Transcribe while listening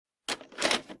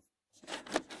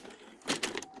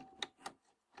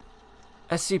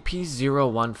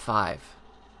SCP-015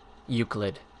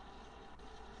 Euclid.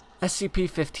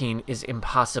 SCP-15 is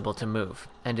impossible to move,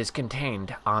 and is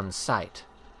contained on site.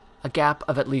 A gap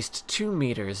of at least 2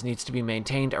 meters needs to be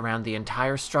maintained around the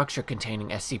entire structure containing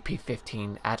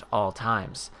SCP-15 at all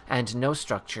times, and no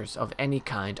structures of any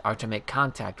kind are to make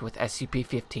contact with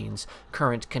SCP-15's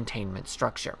current containment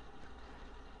structure.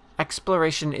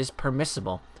 Exploration is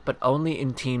permissible, but only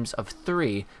in teams of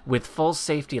 3 with full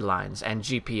safety lines and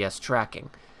GPS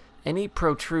tracking. Any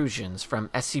protrusions from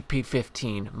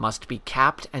SCP-15 must be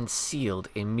capped and sealed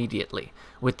immediately,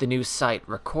 with the new site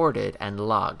recorded and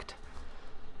logged.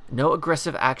 No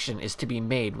aggressive action is to be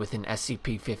made within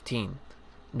SCP-15.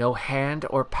 No hand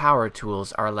or power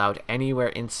tools are allowed anywhere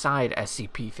inside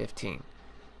SCP-15.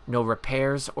 No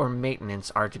repairs or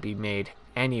maintenance are to be made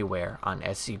anywhere on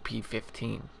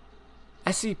SCP-15.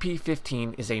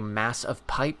 SCP-15 is a mass of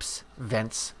pipes,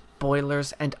 vents,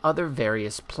 boilers, and other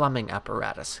various plumbing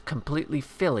apparatus, completely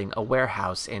filling a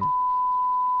warehouse in.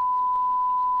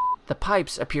 The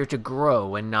pipes appear to grow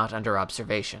when not under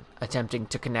observation, attempting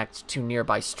to connect to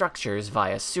nearby structures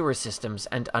via sewer systems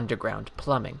and underground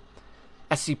plumbing.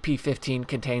 SCP-15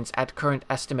 contains, at current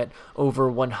estimate, over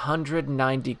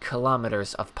 190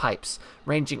 kilometers of pipes,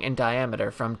 ranging in diameter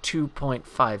from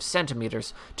 2.5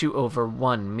 centimeters to over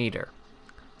 1 meter.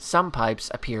 Some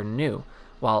pipes appear new,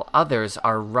 while others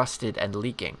are rusted and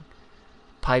leaking.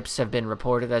 Pipes have been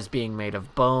reported as being made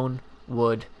of bone,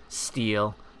 wood,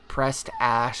 steel, pressed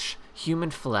ash,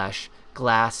 human flesh,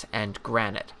 glass, and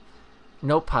granite.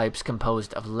 No pipes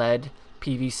composed of lead,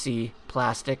 PVC,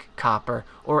 plastic, copper,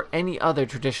 or any other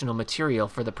traditional material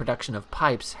for the production of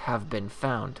pipes have been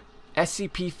found.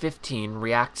 SCP-15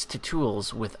 reacts to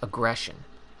tools with aggression.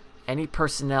 Any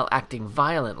personnel acting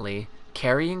violently,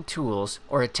 carrying tools,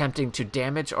 or attempting to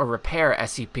damage or repair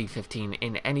SCP-15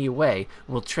 in any way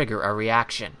will trigger a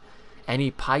reaction.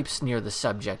 Any pipes near the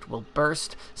subject will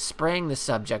burst, spraying the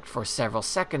subject for several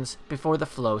seconds before the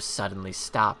flow suddenly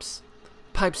stops.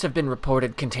 Pipes have been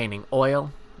reported containing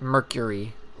oil,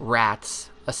 mercury, rats,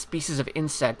 a species of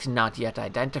insect not yet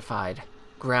identified,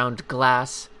 ground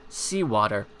glass,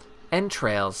 seawater,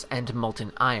 entrails, and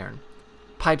molten iron.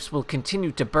 Pipes will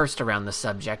continue to burst around the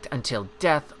subject until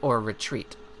death or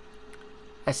retreat.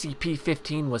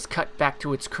 SCP-15 was cut back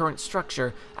to its current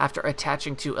structure after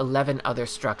attaching to 11 other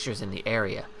structures in the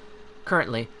area.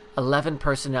 Currently, 11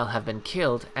 personnel have been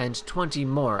killed and 20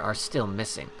 more are still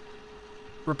missing.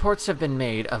 Reports have been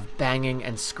made of banging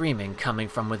and screaming coming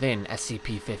from within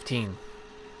SCP-15.